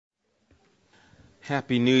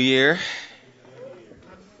Happy New Year.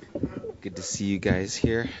 Good to see you guys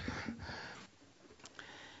here.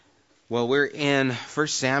 Well, we're in 1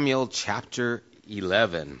 Samuel chapter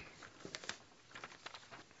 11,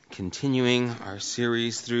 continuing our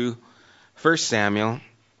series through 1 Samuel.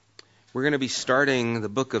 We're going to be starting the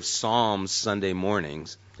book of Psalms Sunday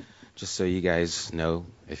mornings, just so you guys know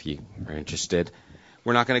if you are interested.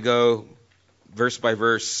 We're not going to go verse by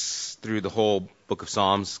verse through the whole book of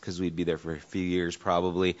Psalms because we'd be there for a few years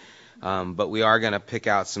probably. But we are going to pick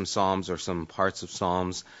out some Psalms or some parts of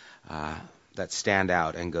Psalms that stand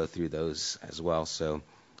out and go through those as well. So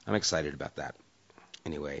I'm excited about that.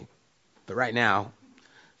 Anyway, but right now,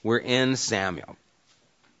 we're in Samuel.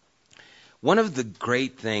 One of the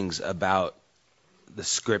great things about the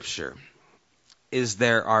Scripture is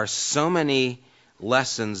there are so many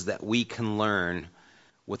lessons that we can learn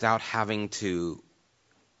without having to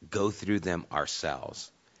go through them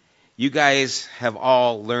ourselves. You guys have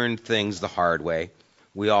all learned things the hard way.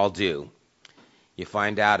 We all do. You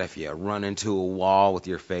find out if you run into a wall with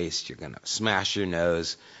your face, you're going to smash your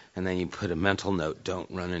nose, and then you put a mental note, don't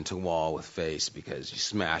run into a wall with face because you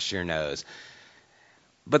smash your nose.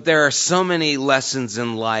 But there are so many lessons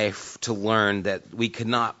in life to learn that we could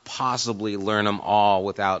not possibly learn them all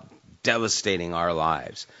without devastating our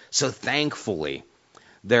lives. So thankfully,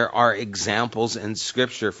 there are examples in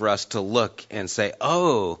Scripture for us to look and say,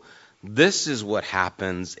 oh, this is what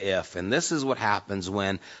happens if, and this is what happens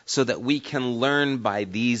when, so that we can learn by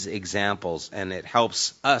these examples, and it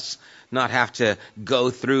helps us not have to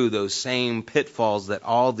go through those same pitfalls that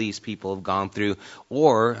all these people have gone through,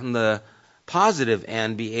 or on the positive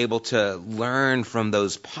end, be able to learn from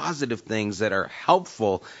those positive things that are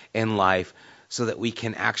helpful in life so that we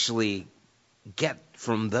can actually get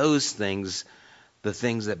from those things the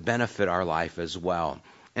things that benefit our life as well.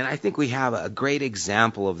 And I think we have a great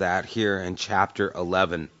example of that here in chapter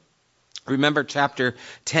 11. Remember, chapter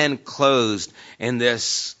 10 closed in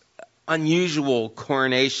this unusual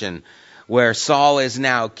coronation where Saul is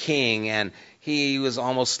now king, and he was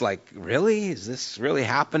almost like, really? Is this really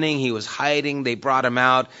happening? He was hiding. They brought him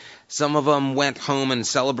out. Some of them went home and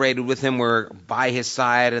celebrated with him, were by his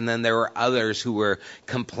side, and then there were others who were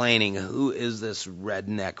complaining, who is this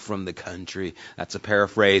redneck from the country? That's a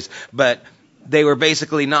paraphrase. But they were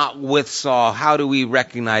basically not with Saul. How do we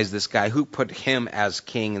recognize this guy? Who put him as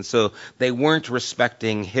king? And so they weren't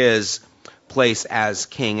respecting his place as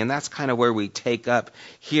king. And that's kind of where we take up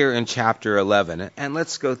here in chapter 11. And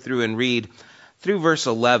let's go through and read through verse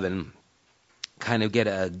 11, kind of get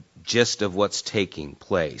a gist of what's taking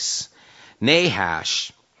place.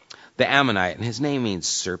 Nahash, the Ammonite, and his name means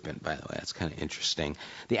serpent, by the way. That's kind of interesting.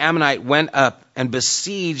 The Ammonite went up and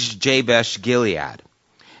besieged Jabesh Gilead.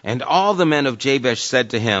 And all the men of Jabesh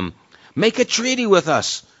said to him, make a treaty with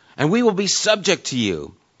us, and we will be subject to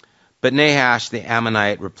you. But Nahash the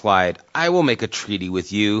Ammonite replied, I will make a treaty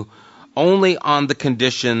with you, only on the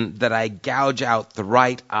condition that I gouge out the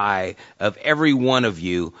right eye of every one of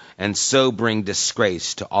you, and so bring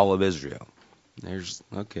disgrace to all of Israel.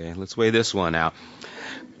 Okay, let's weigh this one out.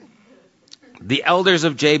 The elders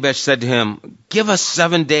of Jabesh said to him, give us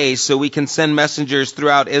 7 days so we can send messengers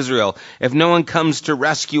throughout Israel. If no one comes to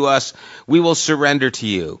rescue us, we will surrender to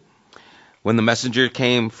you. When the messenger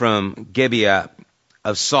came from Gibeah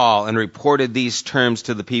of Saul and reported these terms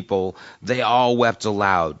to the people, they all wept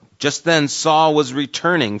aloud. Just then Saul was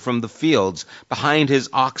returning from the fields behind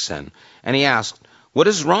his oxen, and he asked, what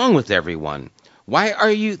is wrong with everyone? Why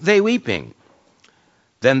are they weeping?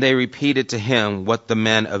 Then they repeated to him what the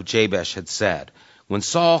men of Jabesh had said. When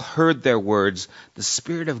Saul heard their words, the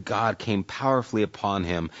Spirit of God came powerfully upon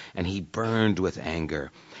him, and he burned with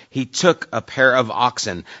anger. He took a pair of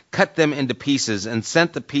oxen, cut them into pieces, and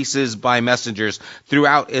sent the pieces by messengers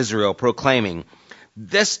throughout Israel, proclaiming,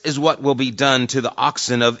 this is what will be done to the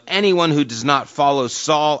oxen of anyone who does not follow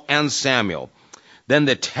Saul and Samuel. Then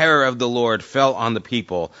the terror of the Lord fell on the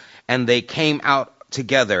people, and they came out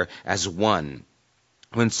together as one.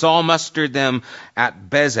 When Saul mustered them at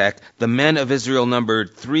Bezek, the men of Israel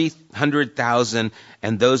numbered 300,000,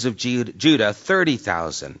 and those of Judah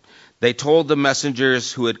 30,000. They told the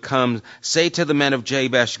messengers who had come, say to the men of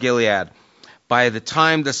Jabesh Gilead, by the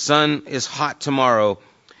time the sun is hot tomorrow,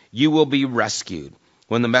 you will be rescued.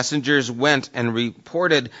 When the messengers went and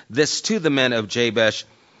reported this to the men of Jabesh,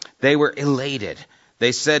 they were elated.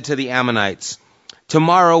 They said to the Ammonites,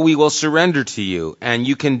 tomorrow we will surrender to you, and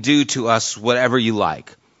you can do to us whatever you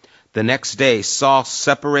like. The next day Saul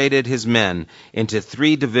separated his men into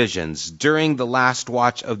 3 divisions during the last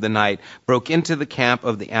watch of the night, broke into the camp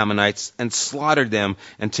of the Ammonites, and slaughtered them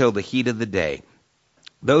until the heat of the day.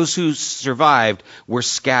 Those who survived were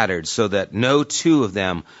scattered so that no two of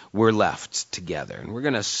them were left together. And we're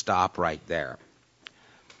going to stop right there.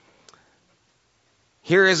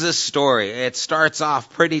 Here is this story. It starts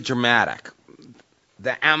off pretty dramatic.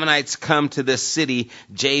 The Ammonites come to this city,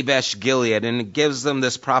 Jabesh Gilead, and it gives them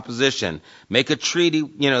this proposition. Make a treaty.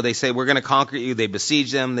 They say, we're going to conquer you. They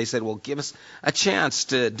besiege them. They said, well, give us a chance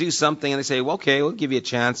to do something. And they say, well, okay, we'll give you a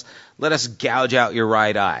chance. Let us gouge out your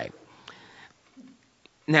right eye.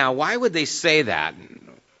 Now, why would they say that?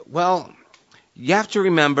 Well, you have to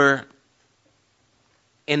remember,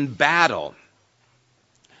 in battle,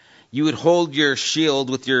 you would hold your shield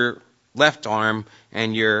with your left arm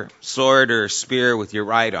and your sword or spear with your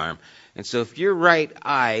right arm. And so if your right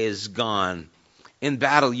eye is gone, in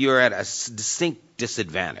battle you're at a distinct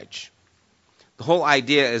disadvantage. The whole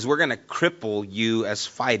idea is we're going to cripple you as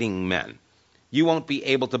fighting men. You won't be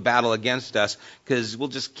able to battle against us because we'll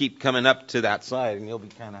just keep coming up to that side and you'll be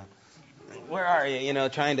kind of, where are you?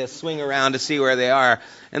 Trying to swing around to see where they are.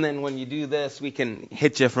 And then when you do this, we can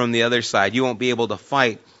hit you from the other side. You won't be able to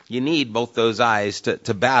fight. You need both those eyes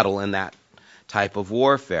to battle in that type of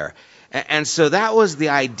warfare. And so that was the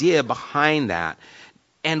idea behind that.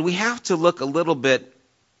 And we have to look a little bit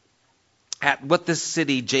at what this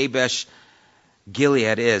city, Jabesh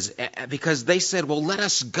Gilead, is, because they said, well, let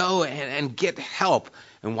us go and get help.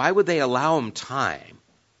 And why would they allow them time?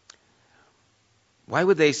 Why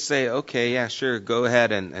would they say, okay, yeah, sure, go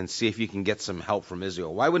ahead and see if you can get some help from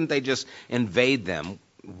Israel? Why wouldn't they just invade them?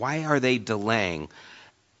 Why are they delaying?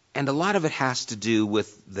 And a lot of it has to do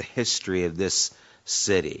with the history of this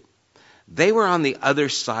city. They were on the other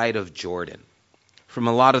side of Jordan from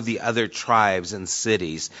a lot of the other tribes and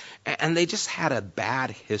cities, and they just had a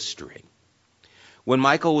bad history. When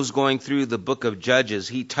Michael was going through the book of Judges,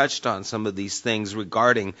 he touched on some of these things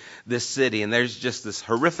regarding this city, and there's just this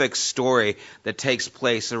horrific story that takes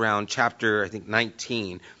place around chapter,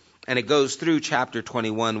 19, and it goes through chapter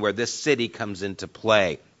 21 where this city comes into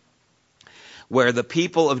play, where the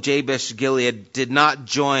people of Jabesh Gilead did not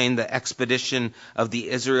join the expedition of the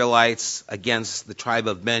Israelites against the tribe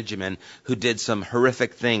of Benjamin, who did some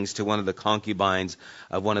horrific things to one of the concubines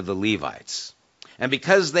of one of the Levites. And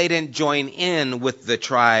because they didn't join in with the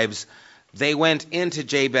tribes, they went into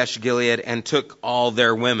Jabesh Gilead and took all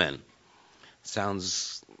their women.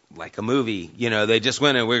 Sounds like a movie. They just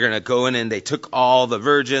went and we're going to go in, and they took all the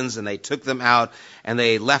virgins and they took them out, and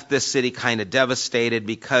they left this city kind of devastated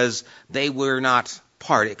because they were not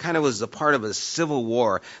part. It kind of was a part of a civil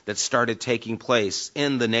war that started taking place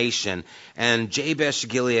in the nation, and Jabesh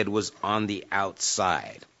Gilead was on the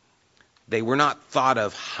outside. They were not thought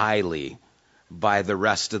of highly by the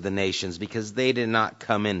rest of the nations because they did not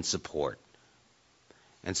come in support.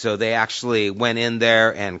 And so they actually went in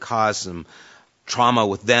there and caused some trauma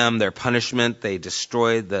with them, their punishment. They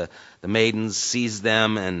destroyed the maidens, seized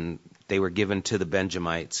them, and they were given to the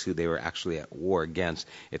Benjamites, who they were actually at war against.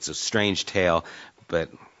 It's a strange tale, but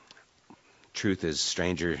truth is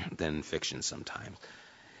stranger than fiction sometimes.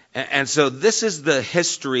 And so this is the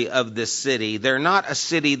history of this city. They're not a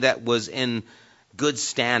city that was in good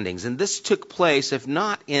standings. And this took place, if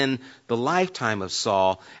not in the lifetime of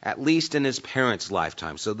Saul, at least in his parents'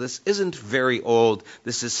 lifetime. So this isn't very old.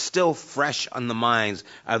 This is still fresh on the minds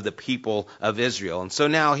of the people of Israel. And so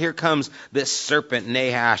now here comes this serpent,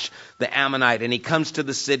 Nahash, the Ammonite, and he comes to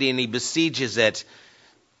the city and he besieges it.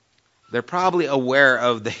 They're probably aware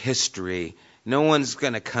of the history. No one's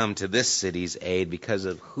going to come to this city's aid because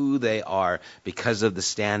of who they are, because of the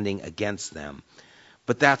standing against them.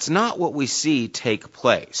 But that's not what we see take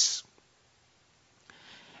place.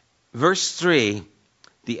 Verse 3,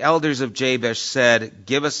 the elders of Jabesh said,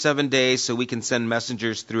 "Give us 7 days so we can send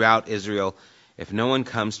messengers throughout Israel. If no one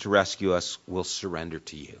comes to rescue us, we'll surrender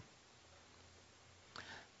to you."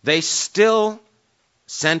 They still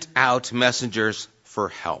sent out messengers for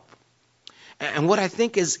help. And what I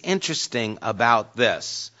think is interesting about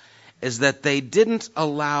this is that they didn't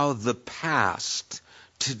allow the past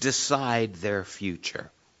to decide their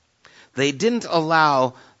future. They didn't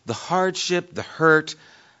allow the hardship, the hurt,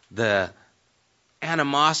 the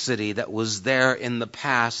animosity that was there in the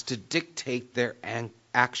past to dictate their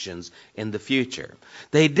actions in the future.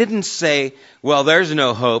 They didn't say, well, there's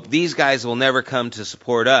no hope. These guys will never come to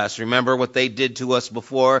support us. Remember what they did to us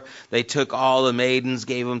before? They took all the maidens,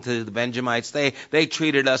 gave them to the Benjamites. They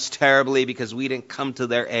treated us terribly because we didn't come to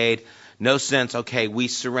their aid. No sense. Okay, we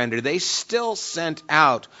surrender. They still sent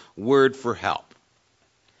out word for help.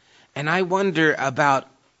 And I wonder about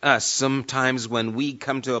us sometimes when we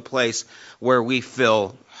come to a place where we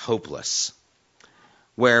feel hopeless,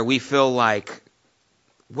 where we feel like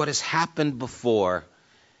what has happened before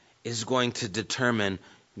is going to determine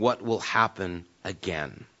what will happen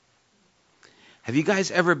again. Have you guys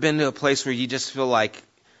ever been to a place where you just feel like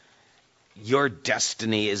your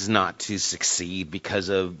destiny is not to succeed because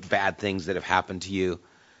of bad things that have happened to you?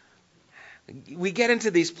 We get into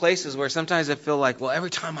these places where sometimes I feel like, well, every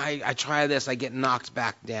time I try this, I get knocked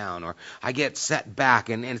back down or I get set back.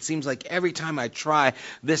 And it seems like every time I try,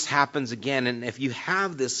 this happens again. And if you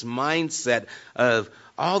have this mindset of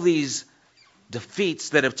all these defeats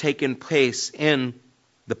that have taken place in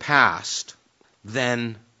the past,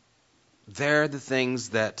 then they're the things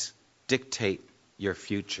that dictate your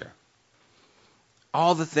future.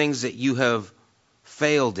 All the things that you have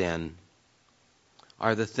failed in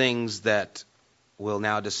are the things that will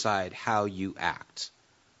now decide how you act.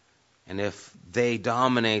 And if they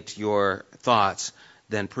dominate your thoughts,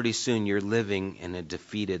 then pretty soon you're living in a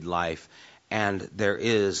defeated life and there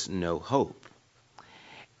is no hope.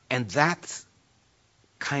 And that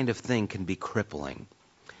kind of thing can be crippling.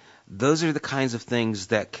 Those are the kinds of things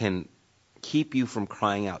that can keep you from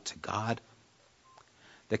crying out to God,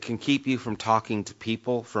 that can keep you from talking to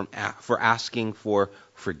people, for asking for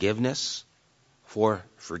forgiveness, for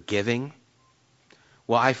forgiving.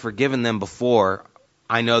 Well, I've forgiven them before.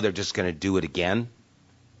 I know they're just going to do it again.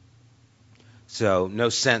 So no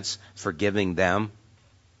sense forgiving them.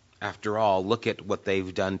 After all, look at what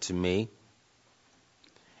they've done to me.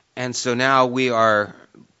 And so now we are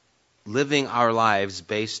living our lives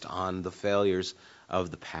based on the failures of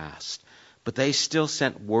the past. But they still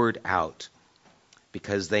sent word out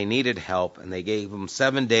because they needed help, and they gave them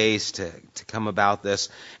 7 days to come about this.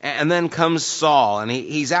 And then comes Saul, and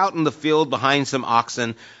he's out in the field behind some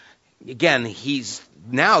oxen. Again, he's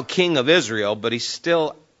now king of Israel, but he's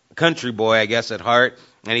still a country boy, I guess, at heart.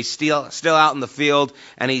 And he's still out in the field,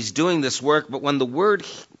 and he's doing this work. But when the word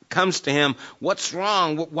comes to him, what's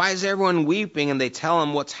wrong? Why is everyone weeping? And they tell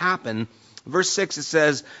him what's happened. Verse 6, it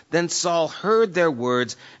says, Then Saul heard their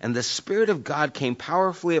words, and the Spirit of God came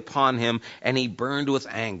powerfully upon him, and he burned with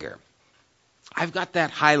anger. I've got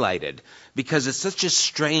that highlighted because it's such a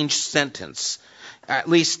strange sentence, at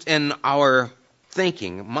least in our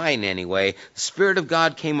thinking, mine anyway. The Spirit of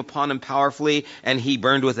God came upon him powerfully, and he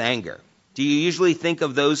burned with anger. Do you usually think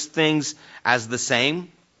of those things as the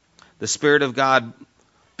same? The Spirit of God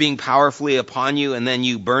being powerfully upon you, and then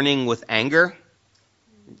you burning with anger?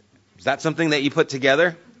 Is that something that you put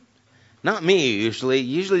together? Not me, usually.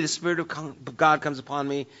 Usually the Spirit of God comes upon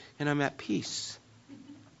me, and I'm at peace.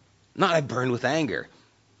 Not I burn with anger.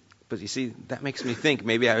 But you see, that makes me think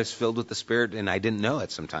maybe I was filled with the Spirit and I didn't know it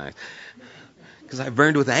sometimes. Because I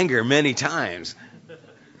burned with anger many times.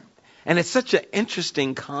 And it's such an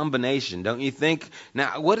interesting combination, don't you think?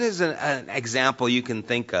 Now, what is an example you can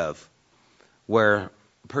think of where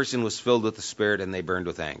a person was filled with the Spirit and they burned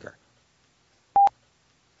with anger?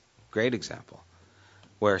 Great example.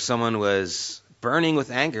 Where someone was burning with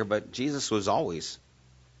anger, but Jesus was always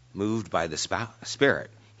moved by the Spirit.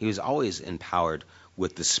 He was always empowered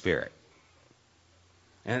with the Spirit.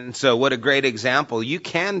 And so what a great example. You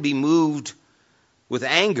can be moved with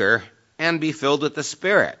anger and be filled with the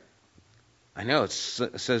Spirit. I know, it's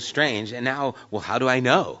so strange. And now, well, how do I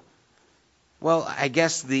know? Well, I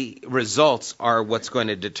guess the results are what's going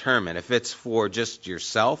to determine if it's for just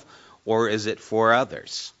yourself or is it for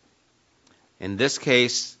others. In this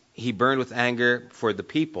case, he burned with anger for the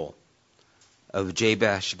people of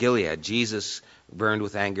Jabesh Gilead. Jesus burned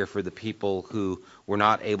with anger for the people who were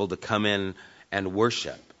not able to come in and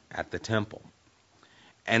worship at the temple.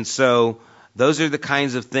 And so those are the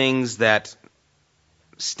kinds of things that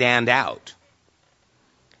stand out.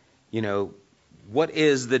 You know, what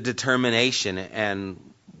is the determination and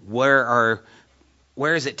where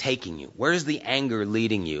is it taking you? Where is the anger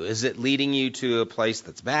leading you? Is it leading you to a place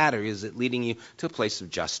that's bad, or is it leading you to a place of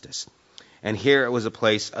justice? And here it was a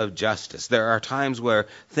place of justice. There are times where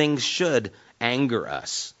things should anger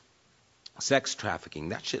us. Sex trafficking,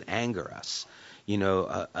 that should anger us. You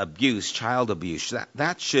know, abuse, child abuse,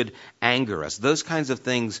 that should anger us. Those kinds of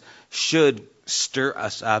things should stir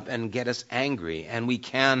us up and get us angry. And we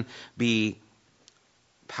can be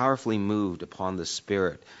powerfully moved upon the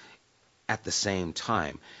Spirit at the same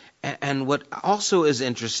time. And what also is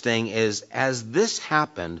interesting is, as this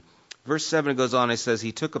happened, verse 7 goes on, it says,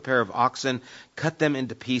 He took a pair of oxen, cut them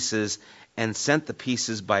into pieces, and sent the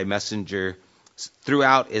pieces by messenger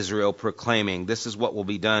throughout Israel, proclaiming, This is what will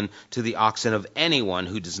be done to the oxen of anyone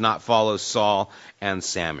who does not follow Saul and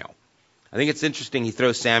Samuel. I think it's interesting he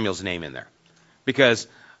throws Samuel's name in there, because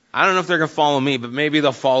I don't know if they're going to follow me, but maybe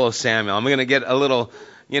they'll follow Samuel. I'm going to get a little,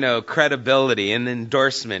 credibility and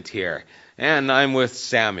endorsement here. And I'm with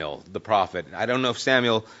Samuel, the prophet. I don't know if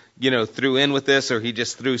Samuel threw in with this, or he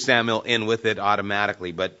just threw Samuel in with it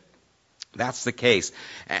automatically. But that's the case.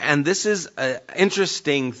 And this is an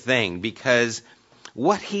interesting thing, because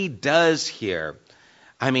what he does here,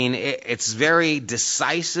 it's very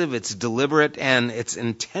decisive, it's deliberate, and it's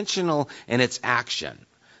intentional in its action.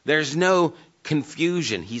 There's no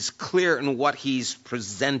confusion. He's clear in what he's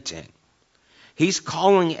presenting. He's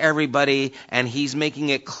calling everybody, and he's making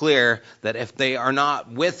it clear that if they are not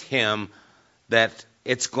with him, that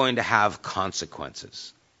it's going to have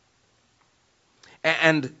consequences.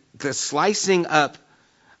 And the slicing up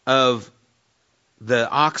of the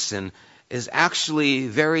oxen is actually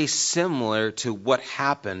very similar to what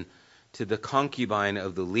happened to the concubine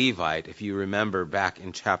of the Levite, if you remember back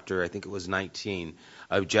in chapter, I think it was 19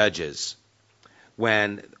 of Judges,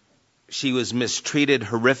 when she was mistreated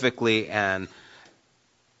horrifically and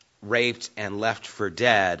raped and left for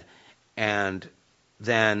dead, and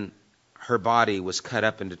then her body was cut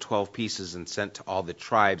up into 12 pieces and sent to all the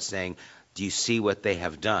tribes, saying, "Do you see what they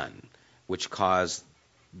have done?" which caused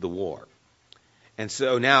the war. And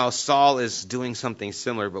so now Saul is doing something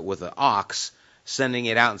similar, but with an ox, sending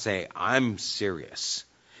it out and saying, "I'm serious."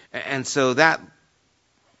 And so that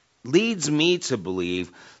leads me to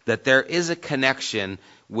believe that there is a connection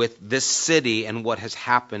with this city and what has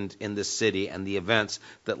happened in this city and the events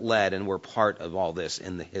that led and were part of all this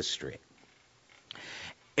in the history.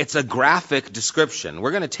 It's a graphic description.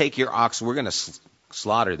 We're going to take your ox, we're going to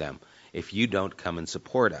slaughter them if you don't come and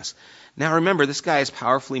support us. Now remember, this guy is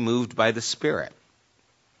powerfully moved by the Spirit.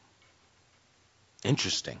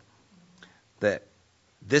 Interesting that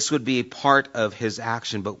this would be part of his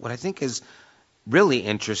action. But what I think is really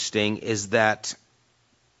interesting is that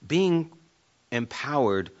being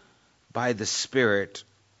empowered by the Spirit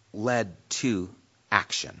led to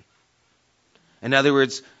action. In other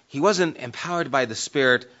words, he wasn't empowered by the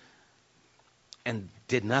Spirit and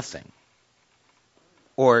did nothing,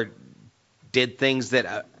 or did things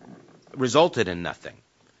that resulted in nothing.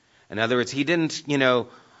 In other words, he didn't,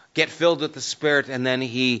 get filled with the Spirit and then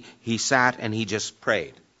he sat and he just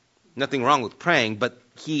prayed. Nothing wrong with praying, but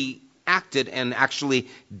he acted and actually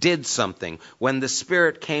did something. When the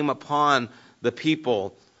Spirit came upon the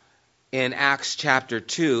people in Acts chapter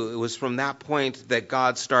 2, it was from that point that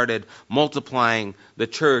God started multiplying the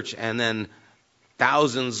church, and then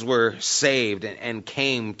thousands were saved and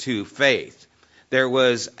came to faith. There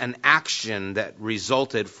was an action that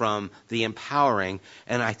resulted from the empowering.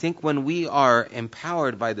 And I think when we are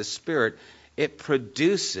empowered by the Spirit, it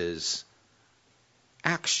produces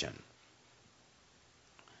action.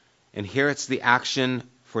 And here it's the action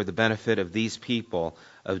for the benefit of these people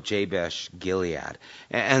of Jabesh Gilead.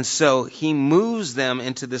 And so he moves them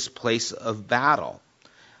into this place of battle.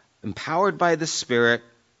 Empowered by the Spirit,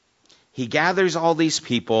 he gathers all these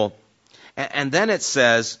people. And then it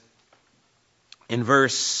says, in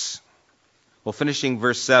finishing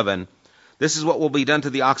verse 7, "This is what will be done to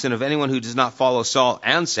the oxen of anyone who does not follow Saul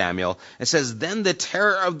and Samuel." It says, "Then the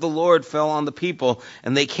terror of the Lord fell on the people,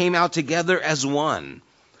 and they came out together as one."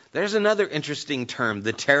 There's another interesting term,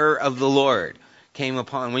 the terror of the Lord came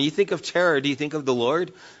upon. When you think of terror, do you think of the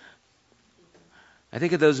Lord? I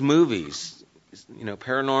think of those movies,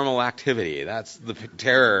 Paranormal Activity. That's the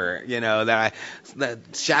terror, that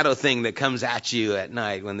shadow thing that comes at you at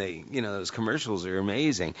night when those commercials are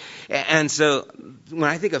amazing. And so when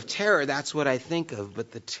I think of terror, that's what I think of.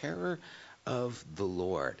 But the terror of the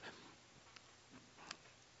Lord.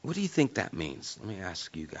 What do you think that means? Let me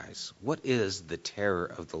ask you guys. What is the terror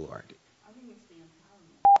of the Lord? I think it's the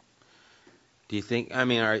empowerment. Do you think,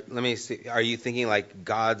 let me see, are you thinking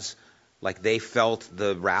like they felt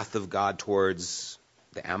the wrath of God towards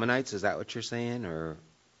the Ammonites? Is that what you're saying? Or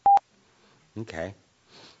okay.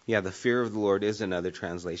 Yeah, the fear of the Lord is another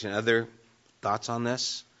translation. Other thoughts on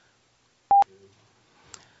this?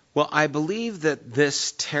 Well, I believe that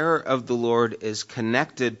this terror of the Lord is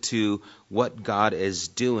connected to what God is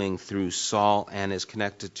doing through Saul, and is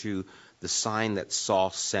connected to the sign that Saul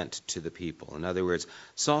sent to the people. In other words,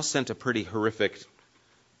 Saul sent a pretty horrific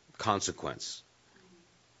consequence.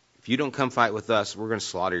 If you don't come fight with us, we're going to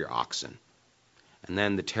slaughter your oxen. And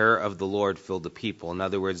then the terror of the Lord filled the people. In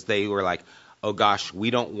other words, they were like, oh gosh,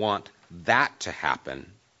 we don't want that to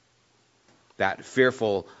happen. That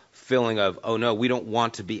fearful feeling of, oh no, we don't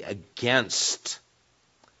want to be against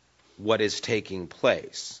what is taking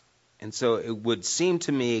place. And so it would seem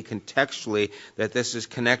to me contextually that this is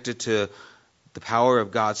connected to the power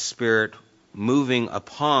of God's Spirit moving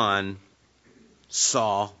upon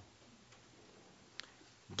Saul,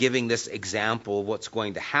 giving this example of what's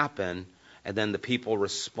going to happen, and then the people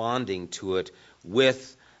responding to it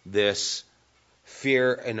with this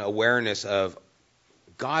fear and awareness of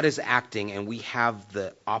God is acting and we have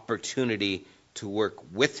the opportunity to work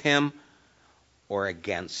with him or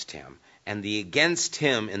against him. And the against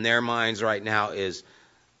him in their minds right now is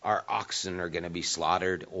our oxen are going to be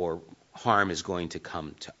slaughtered or harm is going to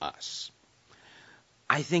come to us.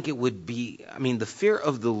 I think it would be, the fear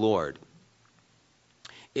of the Lord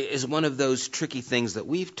is one of those tricky things that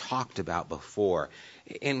we've talked about before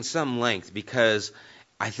in some length, because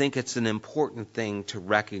I think it's an important thing to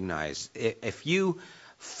recognize. If you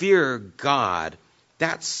fear God,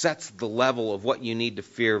 that sets the level of what you need to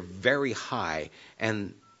fear very high.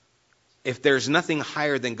 And if there's nothing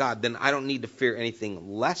higher than God, then I don't need to fear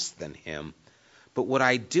anything less than him. But what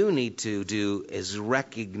I do need to do is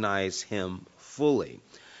recognize him fully.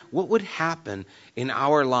 What would happen in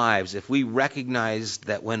our lives if we recognized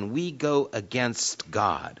that when we go against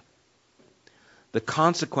God, the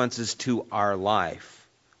consequences to our life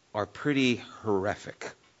are pretty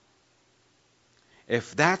horrific?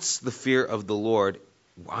 If that's the fear of the Lord,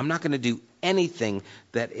 I'm not going to do anything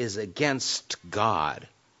that is against God.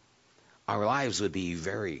 Our lives would be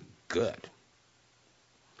very good.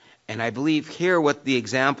 And I believe here what the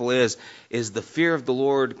example is the fear of the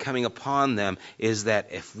Lord coming upon them is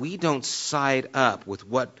that if we don't side up with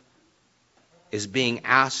what is being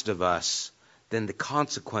asked of us, then the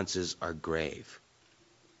consequences are grave.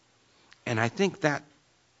 And I think that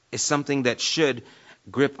is something that should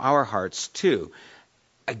grip our hearts too.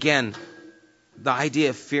 Again, the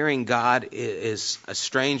idea of fearing God is a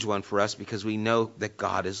strange one for us because we know that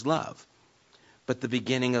God is love. But the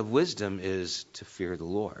beginning of wisdom is to fear the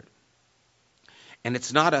Lord. And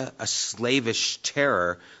it's not a slavish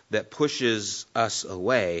terror that pushes us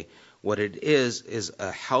away. What it is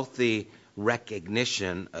a healthy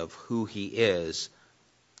recognition of who he is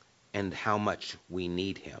and how much we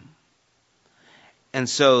need him. And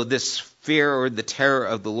so this fear or the terror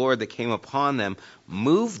of the Lord that came upon them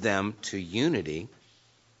moved them to unity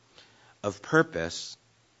of purpose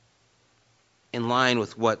in line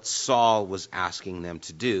with what Saul was asking them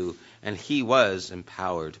to do, and he was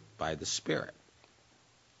empowered by the Spirit.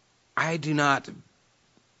 I do not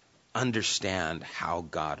understand how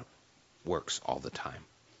God works all the time.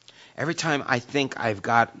 Every time I think I've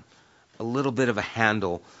got a little bit of a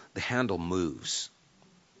handle, the handle moves.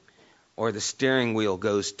 Or the steering wheel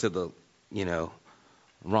goes to the,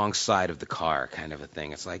 wrong side of the car kind of a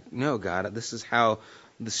thing. It's like, no, God, this is how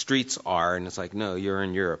the streets are. And it's like, no, you're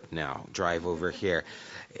in Europe now. Drive over here.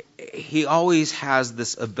 He always has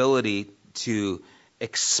this ability to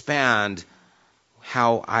expand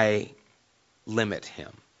how I limit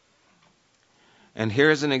him. And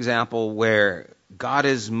here's an example where God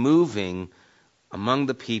is moving among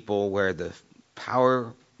the people, where the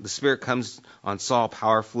Spirit comes on Saul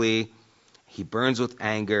powerfully. He burns with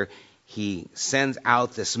anger. He sends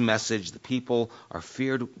out this message. The people are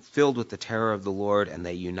filled with the terror of the Lord, and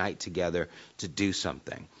they unite together to do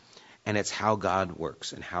something. And it's how God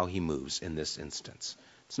works and how he moves in this instance.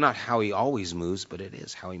 It's not how he always moves, but it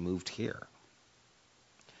is how he moved here.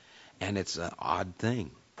 And it's an odd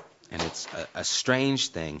thing, and it's a strange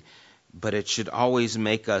thing, but it should always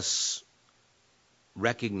make us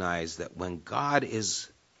recognize that when God is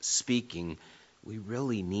speaking, we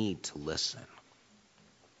really need to listen.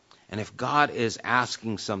 And if God is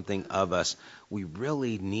asking something of us, we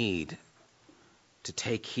really need to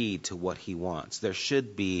take heed to what he wants. There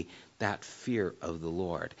should be that fear of the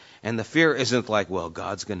Lord. And the fear isn't like, well,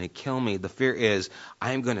 God's going to kill me. The fear is,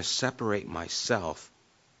 I'm going to separate myself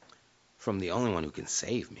from the only one who can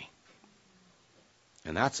save me.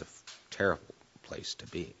 And that's a terrible place to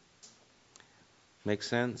be. Make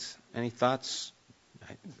sense? Any thoughts?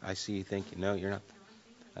 I see you thinking, no, you're not.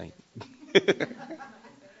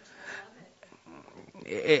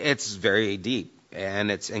 It's very deep,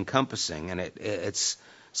 and it's encompassing, and it's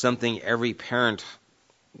something every parent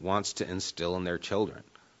wants to instill in their children.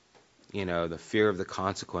 The fear of the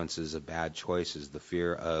consequences of bad choices, the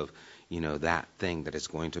fear of, that thing that is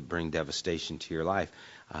going to bring devastation to your life.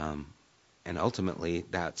 And ultimately,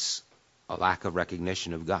 that's a lack of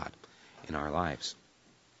recognition of God in our lives.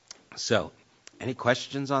 So, any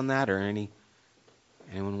questions on that, or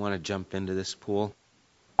anyone want to jump into this pool?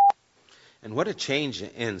 And what a change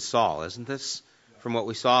in Saul, isn't this? From what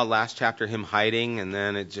we saw last chapter, him hiding, and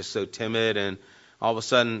then it's just so timid, and all of a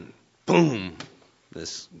sudden, boom,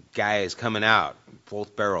 this guy is coming out,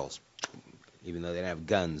 both barrels. Even though they didn't have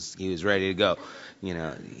guns, he was ready to go.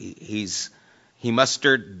 He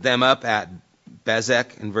mustered them up at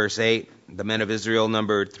Bezek in verse 8. The men of Israel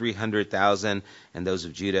numbered 300,000, and those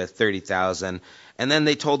of Judah 30,000. And then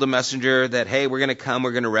they told the messenger that, hey, we're going to come,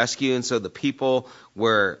 we're going to rescue. And so the people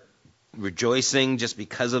were rejoicing just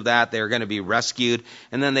because of that. They're going to be rescued.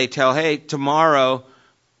 And then they tell, hey, tomorrow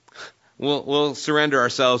we'll surrender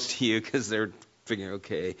ourselves to you, because they're figuring,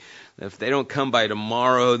 okay, if they don't come by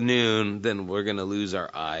tomorrow noon, then we're going to lose our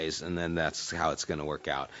eyes, and then that's how it's going to work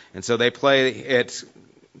out. And so they play it,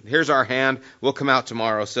 here's our hand, we'll come out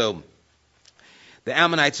tomorrow. So the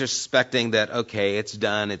Ammonites are suspecting that, okay, it's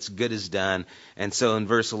done, it's good as done. And so in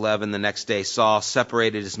verse 11, the next day, Saul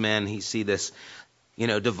separated his men. He see this,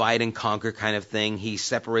 divide and conquer kind of thing. He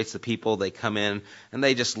separates the people, they come in, and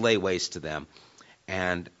they just lay waste to them.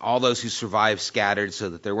 And all those who survived scattered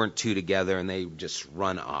so that there weren't two together, and they just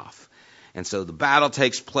run off. And so the battle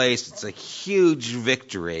takes place. It's a huge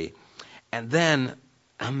victory. And then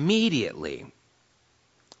immediately,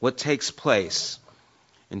 what takes place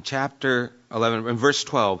in chapter 11, in verse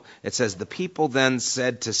 12, it says, the people then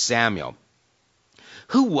said to Samuel,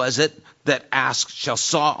 who was it that asked, shall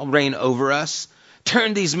Saul reign over us?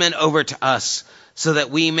 Turn these men over to us so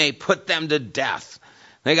that we may put them to death.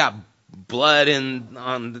 They got blood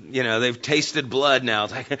they've tasted blood now.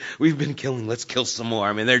 It's like, we've been killing, let's kill some more.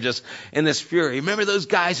 I mean, they're just in this fury. Remember those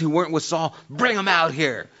guys who weren't with Saul? Bring them out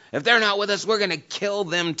here. If they're not with us, we're going to kill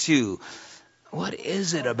them too. What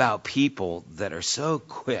is it about people that are so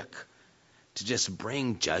quick to just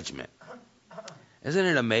bring judgment? Isn't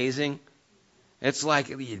it amazing? It's like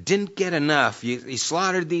you didn't get enough. You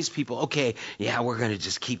slaughtered these people. Okay, yeah, we're going to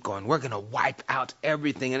just keep going. We're going to wipe out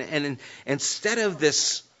everything. And instead of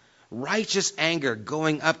this righteous anger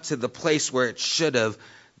going up to the place where it should have,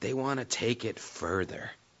 they want to take it further.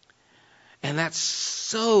 And that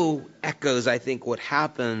so echoes, I think, what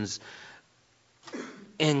happens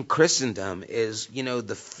in Christendom is,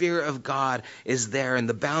 the fear of God is there and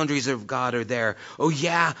the boundaries of God are there. Oh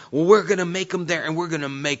yeah, well, we're going to make them there, and we're going to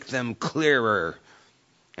make them clearer.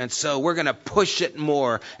 And so we're going to push it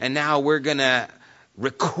more, and now we're going to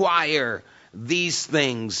require these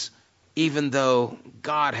things even though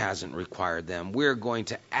God hasn't required them. We're going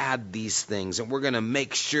to add these things, and we're going to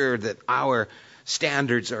make sure that our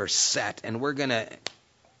standards are set, and we're going to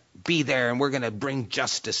be there, and we're going to bring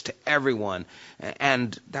justice to everyone.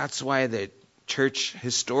 And that's why the church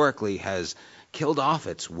historically has killed off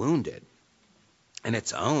its wounded and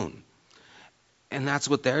its own. And that's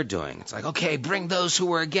what they're doing. It's like, okay, bring those who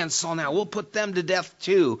were against Saul now. We'll put them to death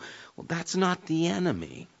too. Well, that's not the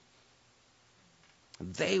enemy.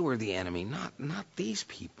 They were the enemy, not these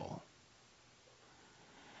people.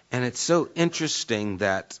 And it's so interesting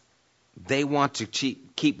that they want to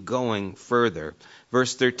keep going further.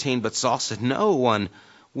 Verse 13, but Saul said, no one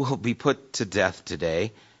will be put to death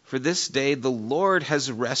today, for this day the Lord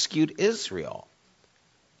has rescued Israel.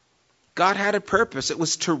 God had a purpose. It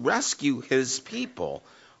was to rescue his people.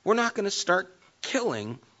 We're not going to start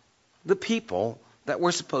killing the people that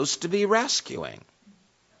we're supposed to be rescuing.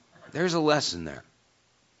 There's a lesson there.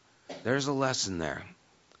 There's a lesson there.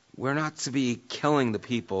 We're not to be killing the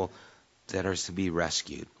people that are to be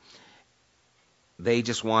rescued. They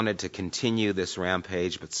just wanted to continue this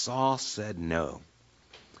rampage, but Saul said no.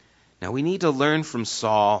 Now we need to learn from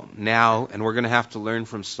Saul now, and we're going to have to learn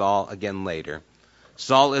from Saul again later.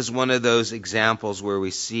 Saul is one of those examples where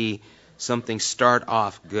we see something start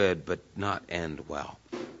off good but not end well.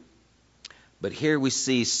 But here we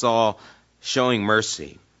see Saul showing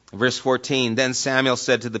mercy. Verse 14, then Samuel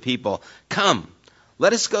said to the people, come,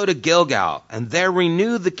 let us go to Gilgal, and there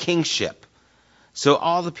renew the kingship. So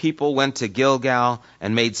all the people went to Gilgal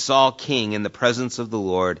and made Saul king in the presence of the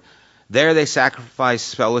Lord. There they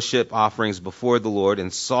sacrificed fellowship offerings before the Lord,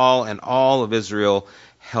 and Saul and all of Israel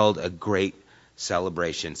held a great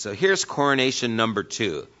celebration. So here's coronation number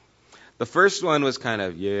 2. The first one was kind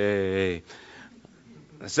of, yay.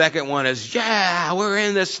 The second one is, yeah, we're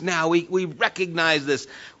in this now. We recognize this.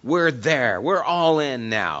 We're there. We're all in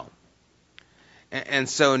now. And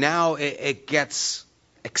so now it gets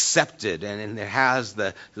accepted, and it has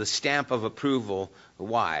the stamp of approval.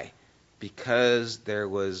 Why? Because there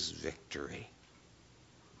was victory.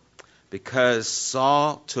 Because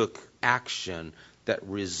Saul took action that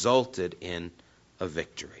resulted in a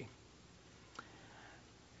victory.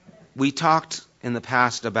 We talked in the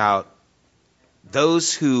past about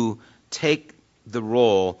those who take the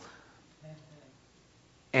role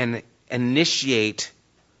and initiate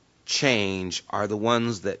change are the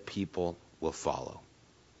ones that people will follow.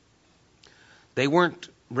 They weren't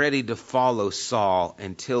ready to follow Saul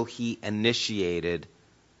until he initiated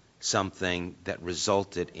something that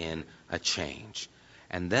resulted in a change.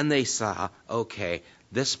 And then they saw, okay,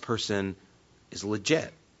 this person is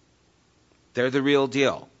legit. They're the real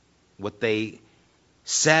deal. What they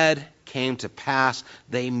said came to pass.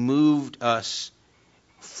 They moved us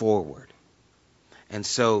forward. And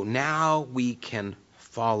so now we can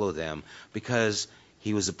follow them because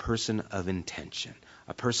he was a person of intention,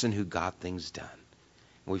 a person who got things done.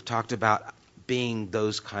 And we've talked about being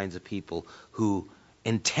those kinds of people who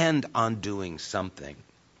intend on doing something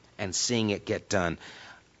and seeing it get done.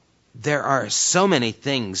 There are so many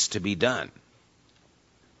things to be done.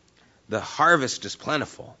 The harvest is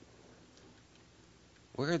plentiful.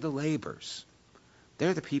 Where are the laborers?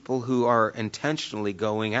 They're the people who are intentionally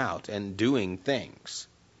going out and doing things,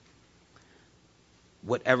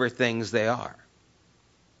 whatever things they are.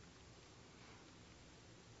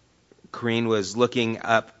 Corrine was looking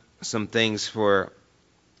up some things for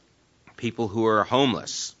people who are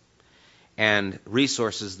homeless and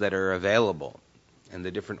resources that are available. And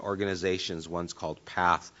the different organizations, one's called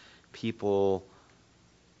PATH, People,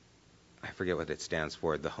 I forget what it stands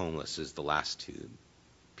for. The homeless is the last two.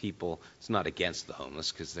 People, it's not against the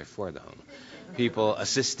homeless because they're for the homeless. People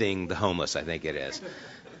assisting the homeless, I think it is.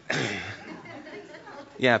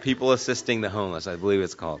 Yeah, People Assisting the Homeless, I believe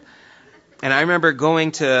it's called. And I remember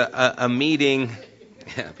going to a meeting,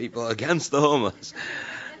 people against the homeless,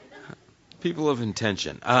 people of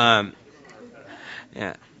intention.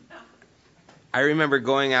 Yeah. I remember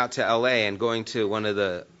going out to L.A. and going to one of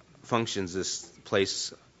the functions, this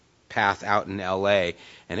place, PATH, out in L.A.,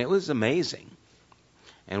 and it was amazing.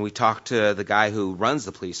 And we talked to the guy who runs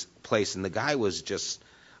the place, and the guy was just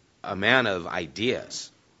a man of ideas.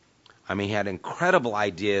 I mean, he had incredible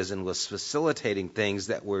ideas and was facilitating things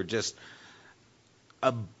that were just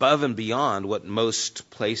above and beyond what most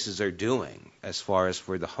places are doing as far as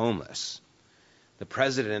for the homeless. The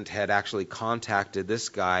president had actually contacted this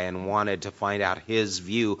guy and wanted to find out his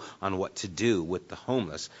view on what to do with the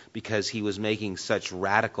homeless because he was making such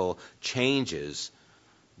radical changes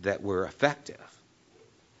that were effective.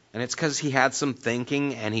 And it's because he had some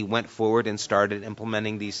thinking and he went forward and started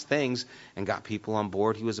implementing these things and got people on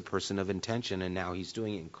board. He was a person of intention, and now he's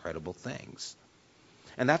doing incredible things.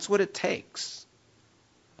 And that's what it takes.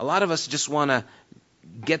 A lot of us just want to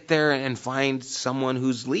get there and find someone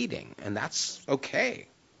who's leading, and that's okay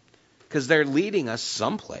because they're leading us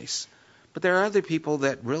someplace. But there are other people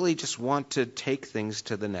that really just want to take things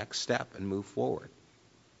to the next step and move forward.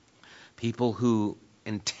 People who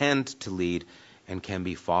intend to lead and can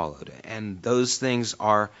be followed. And those things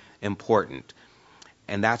are important.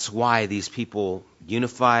 And that's why these people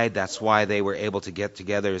unified. That's why they were able to get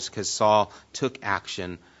together, is because Saul took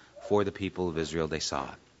action for the people of Israel. They saw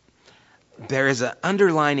it. There is an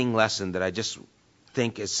underlining lesson that I just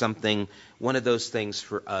think is something, one of those things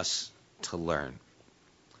for us to learn.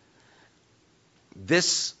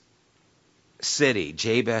 This city,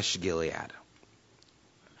 Jabesh Gilead,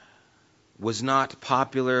 was not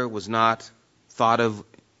popular, was not thought of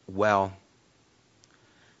well.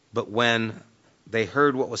 But when they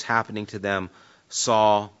heard what was happening to them,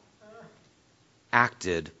 Saul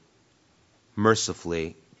acted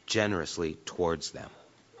mercifully, generously towards them.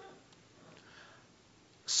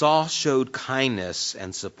 Saul showed kindness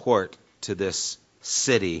and support to this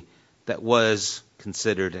city that was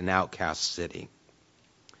considered an outcast city.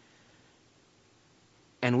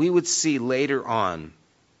 And we would see later on,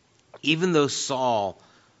 even though Saul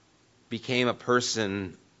became a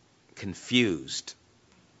person confused,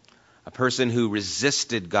 a person who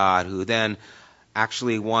resisted God, who then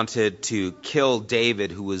actually wanted to kill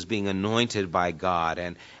David, who was being anointed by God,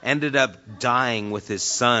 and ended up dying with his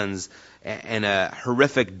sons in a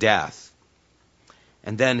horrific death.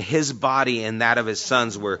 And then his body and that of his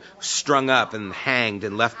sons were strung up and hanged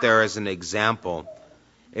and left there as an example.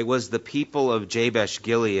 It was the people of Jabesh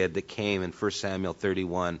Gilead that came in 1 Samuel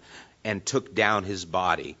 31 and took down his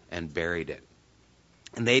body and buried it.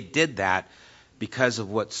 And they did that because of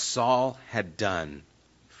what Saul had done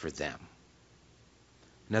for them.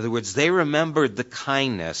 In other words, they remembered the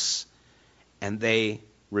kindness and they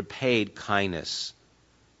repaid kindness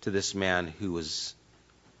to this man who was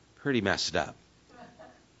pretty messed up.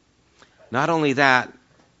 Not only that,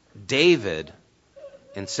 David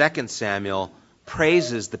in 2 Samuel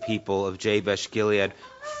praises the people of Jabesh Gilead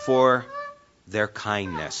for their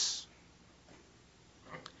kindness.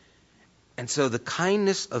 And so the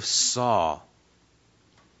kindness of Saul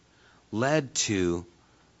led to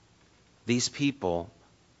these people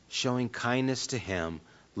showing kindness to him,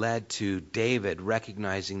 led to David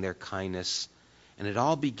recognizing their kindness, and it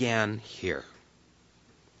all began here.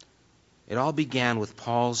 It all began with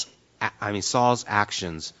Saul's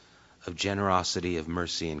actions of generosity, of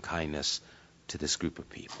mercy, and kindness to this group of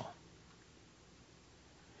people.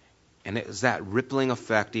 And it was that rippling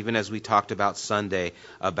effect, even as we talked about Sunday,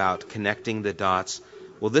 about connecting the dots.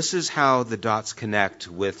 Well, this is how the dots connect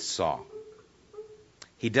with Saul.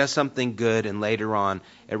 He does something good, and later on,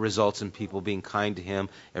 it results in people being kind to him.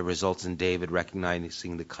 It results in David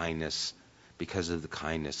recognizing the kindness because of the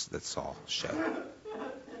kindness that Saul showed.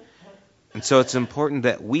 And so it's important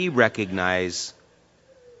that we recognize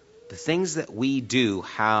the things that we do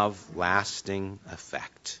have lasting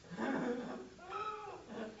effect.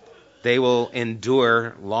 They will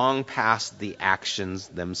endure long past the actions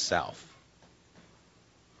themselves.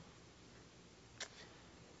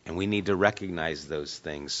 And we need to recognize those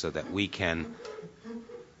things so that we can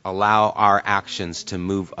allow our actions to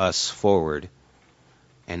move us forward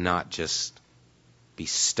and not just be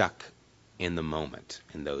stuck in the moment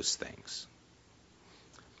in those things.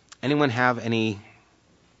 Anyone have any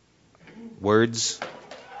words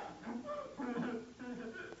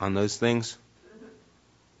on those things?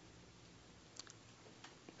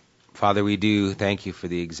 Father, we do thank you for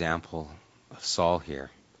the example of Saul here.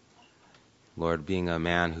 Lord, being a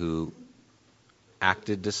man who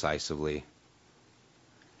acted decisively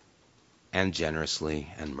and generously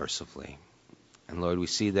and mercifully. And Lord, we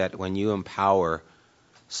see that when you empower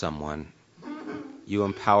someone, you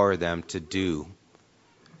empower them to do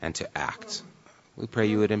and to act. We pray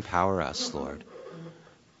you would empower us, Lord.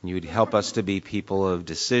 You would help us to be people of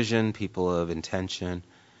decision, people of intention,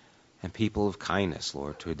 and people of kindness,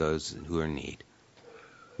 Lord, to those who are in need.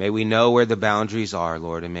 May we know where the boundaries are,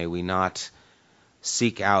 Lord, and may we not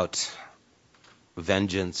seek out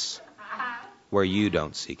vengeance where you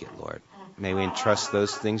don't seek it, Lord. May we entrust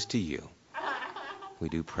those things to you. We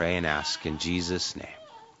do pray and ask in Jesus' name.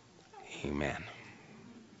 Amen.